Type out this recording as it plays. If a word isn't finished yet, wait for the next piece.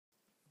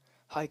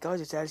Hi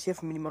guys, it's Alice here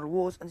from Mini Model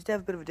Wars, and today I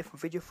have a bit of a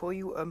different video for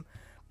you.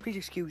 Please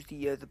excuse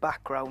the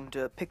background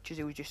pictures.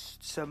 It was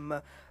just some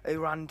a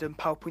random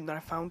PowerPoint that I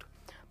found.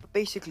 But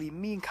basically,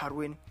 me and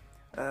Carwin,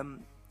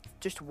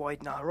 just to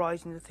widen our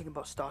horizons, and thinking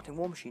about starting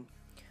Warmachine.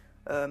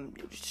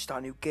 Just to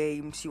start a new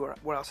game, see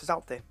what else is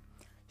out there.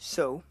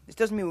 So this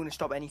doesn't mean we're going to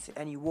stop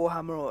any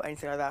Warhammer or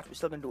anything like that. We're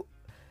still going to do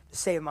the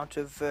same amount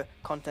of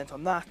content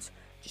on that.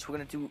 Just we're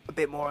going to do a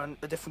bit more on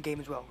a different game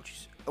as well, which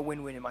is a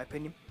win-win in my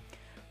opinion.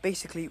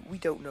 Basically, we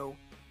don't know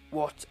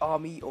what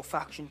army or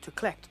faction to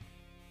collect.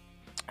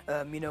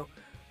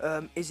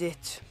 Is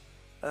it,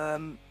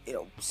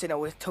 say now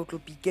we're total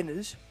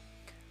beginners,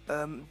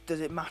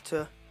 does it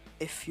matter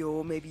if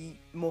you're maybe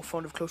more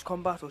fond of close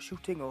combat or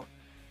shooting, or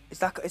it's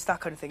that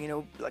kind of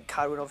thing, like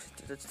Carwin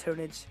obviously does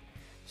Tyranids,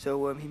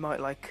 so he might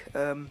like,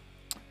 the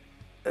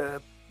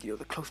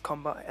close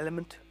combat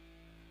element.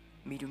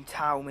 Me doing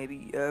Tau,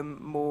 maybe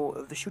more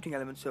of the shooting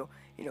element, so,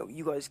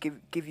 you guys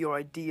give your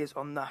ideas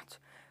on that.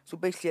 So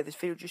basically, this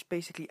video just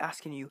basically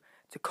asking you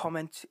to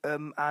comment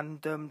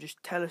and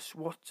just tell us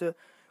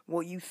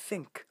what you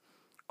think.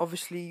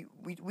 Obviously,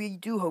 we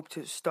do hope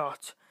to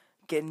start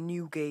getting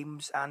new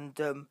games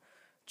and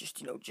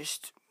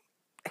just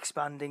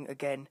expanding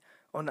again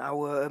on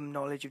our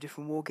knowledge of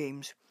different war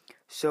games.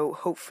 So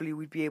hopefully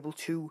we'd be able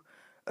to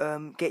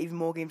get even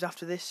more games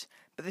after this.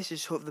 But this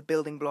is sort of the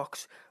building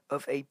blocks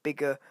of a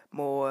bigger,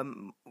 more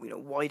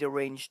wider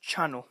range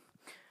channel.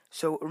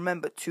 So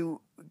remember to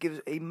give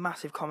us a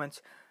massive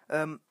comment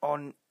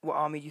on what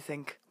army you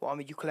think, what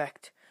army you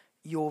collect,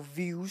 your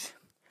views,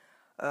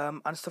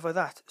 and stuff like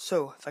that.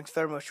 So, thanks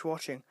very much for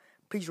watching.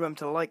 Please remember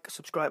to like,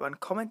 subscribe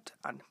and comment,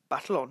 and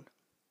battle on.